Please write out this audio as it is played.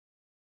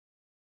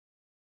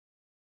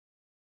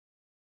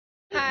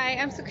Hi,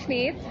 I'm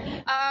Sukhneet.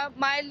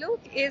 My look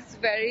is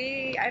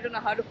very, I don't know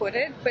how to put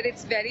it, but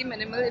it's very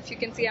minimal. If you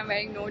can see, I'm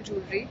wearing no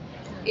jewelry.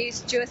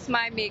 It's just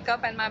my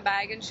makeup and my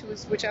bag and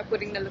shoes which are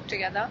putting the look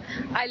together.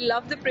 I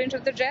love the print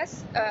of the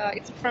dress.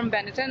 It's from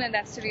Benetton, and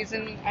that's the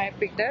reason I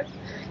picked it.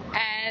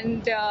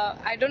 And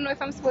I don't know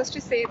if I'm supposed to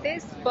say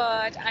this,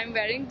 but I'm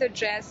wearing the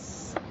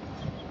dress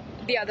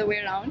the other way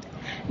around.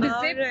 The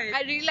zip, Right.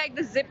 I really like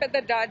the zip and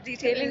the dart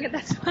detailing, and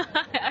that's why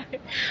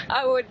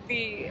I would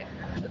be.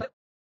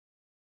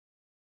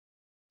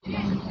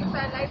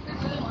 I like the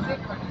little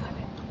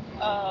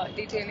zip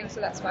detailing, so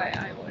that's why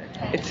I wore it.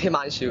 It's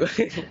Himanshu.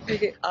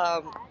 Okay.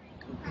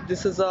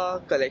 This is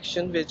a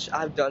collection which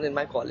I've done in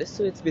my college.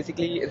 So it's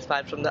basically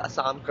inspired from the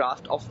Assam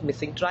craft of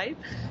missing tribe.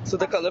 So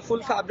the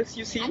colorful fabrics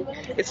you see,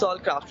 it's all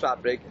craft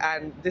fabric,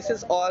 and this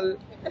is all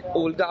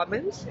old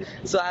garments.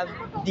 So I've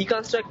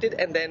deconstructed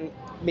and then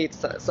made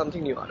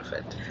something new out of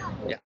it.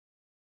 Yeah.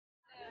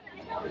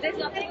 There's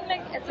nothing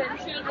like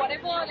essential,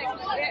 whatever,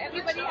 like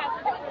everybody has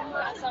a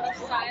different sort of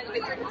style,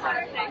 different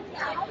sort of thing.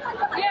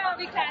 Yeah,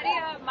 we carry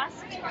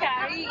must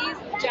carry is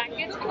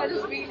jackets because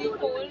it's really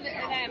cold in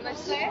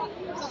MSA.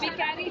 So we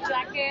carry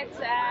jackets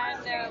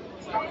and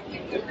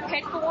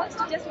headphones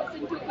to just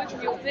listen to good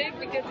music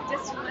because it's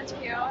just too much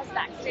chaos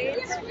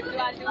backstage.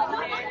 While doing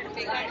hair and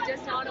makeup, it's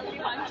just not only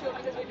one show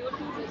because we do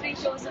 2 to 3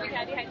 shows, so we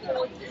carry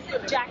headphones.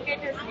 Jacket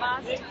is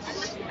must,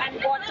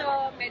 and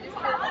water, medicine.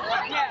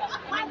 Yeah,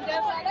 I mean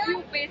there's a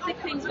few basic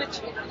things which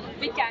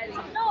we carry.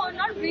 No,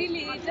 not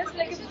really. It's just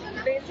like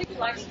a basic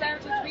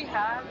lifestyles which we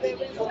have where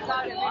we work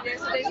out every day.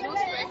 So there's no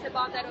stress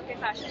about that. Okay,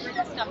 fashion week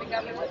is coming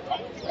up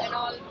and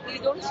all. We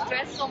don't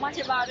stress so much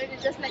about it.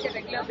 It's just like a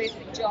regular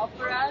basic job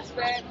for us.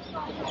 Where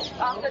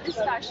after this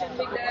fashion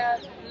week, there are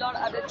a lot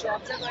of other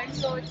jobs are going.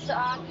 So it's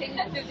a thing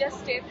that we just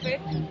stay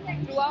fit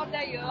throughout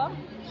the year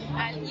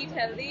and eat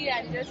healthy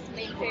and just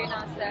maintain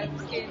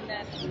ourselves, skin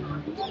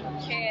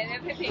and hair,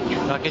 everything.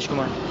 Rakesh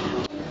Kumar.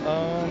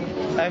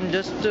 I'm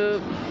just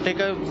take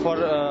a for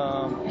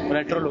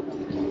retro look,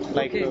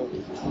 like,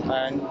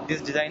 and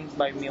this designed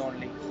by me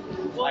only.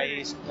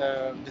 I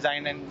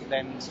designed and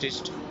then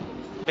stitched.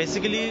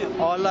 Basically,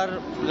 all are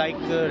like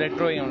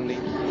retro only,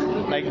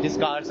 like this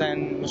cars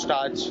and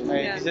moustache.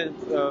 This is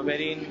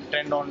very in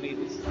trend only.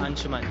 This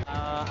Anshuman.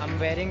 I'm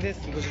wearing this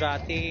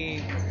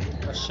Gujarati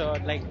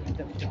shirt, like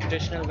the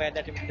traditional wear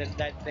that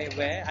they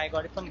wear. I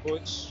got it from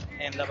Bhuj,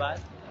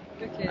 Ahmedabad.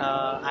 Okay.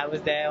 I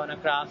was there on a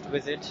craft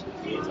visit,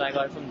 so I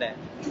got it from there.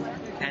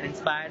 And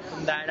inspired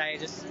from that, I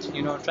just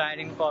tried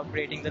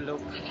incorporating the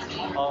look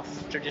of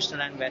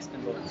traditional and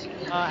Western both.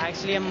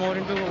 Actually, I'm more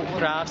into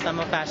crafts. I'm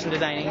a fashion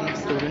designing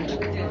student,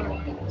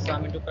 so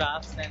I'm into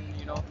crafts and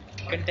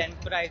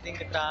contemporizing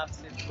the crafts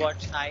is what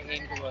I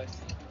aim towards.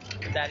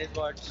 So that is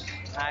what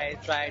I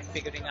tried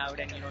figuring out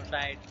and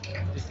tried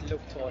this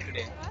look for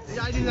today.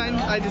 Yeah,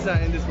 I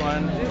designed this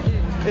one.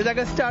 It's like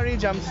a starry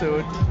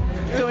jumpsuit.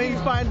 So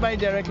inspired by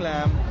Derek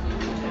Lam.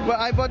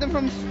 Well, I bought them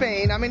from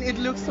Spain. I mean, it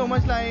looks so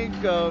much like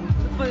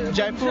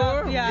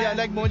Jaipur,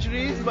 like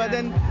Mojris. But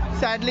then,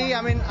 sadly,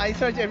 I mean, I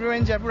searched everywhere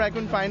in Jaipur. I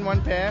couldn't find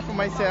one pair for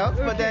myself.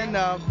 But then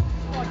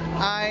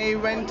I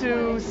went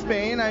to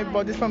Spain. I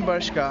bought this from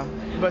Bershka,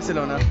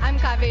 Barcelona. I'm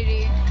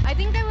Kaveri. I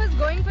think I was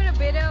going for a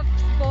bit of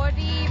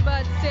sporty,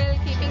 but still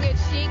keeping it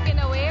chic in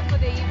a way for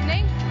the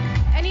evening.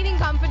 Anything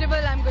comfortable,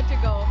 I'm good to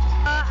go.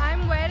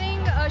 I'm wearing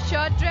a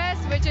shirt dress,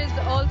 which is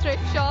all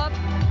thrift shop,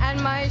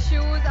 and my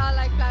shoes are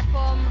like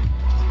platform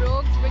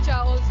brogues, which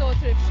are also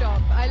thrift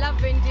shop. I love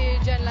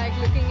vintage and like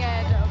looking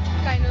at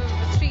kind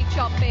of street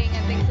shopping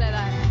and things like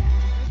that.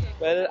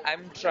 Well,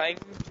 I'm trying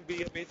to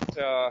be a bit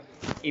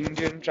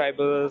Indian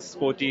tribal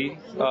sporty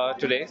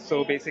today.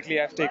 So basically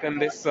I've taken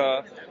this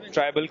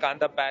tribal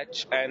kanta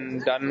patch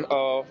and done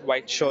a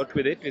white shirt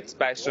with it. It's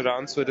patched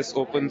around so this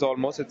opens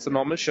almost. It's a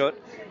normal shirt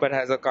but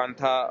has a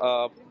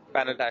kanta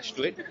pan attached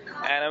to it.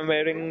 And I'm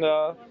wearing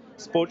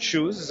sports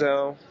shoes,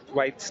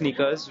 white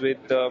sneakers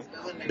with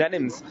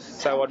denims.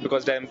 So I want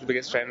because denim's the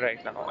biggest trend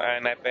right now.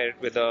 And I pair it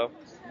with a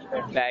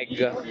bag,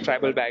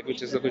 tribal bag,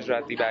 which is a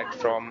Gujarati bag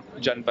from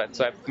Janpat.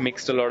 So I've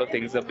mixed a lot of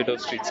things, a bit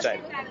of street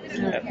style.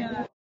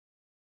 Yeah.